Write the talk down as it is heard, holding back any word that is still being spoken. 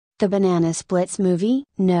The Banana Splits movie?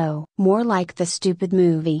 No, more like the stupid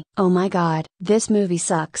movie. Oh my god, this movie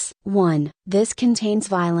sucks. 1. This contains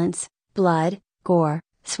violence, blood, gore,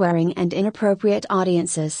 swearing and inappropriate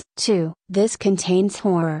audiences. 2. This contains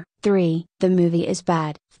horror. 3. The movie is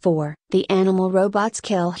bad. 4. The animal robots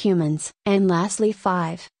kill humans. And lastly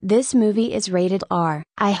 5. This movie is rated R.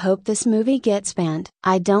 I hope this movie gets banned.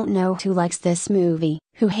 I don't know who likes this movie,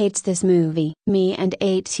 who hates this movie. Me and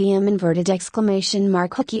ATM inverted exclamation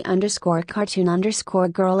mark hooky underscore cartoon underscore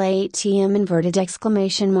girl ATM inverted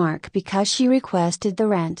exclamation mark because she requested the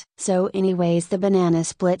rant. So anyways, the Banana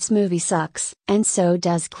Splits movie sucks, and so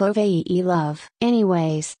does Clove AE Love.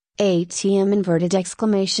 Anyways, ATM inverted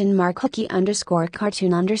exclamation mark hooky underscore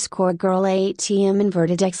cartoon underscore girl ATM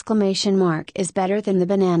inverted exclamation mark is better than the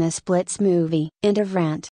Banana Splits movie. End of rant.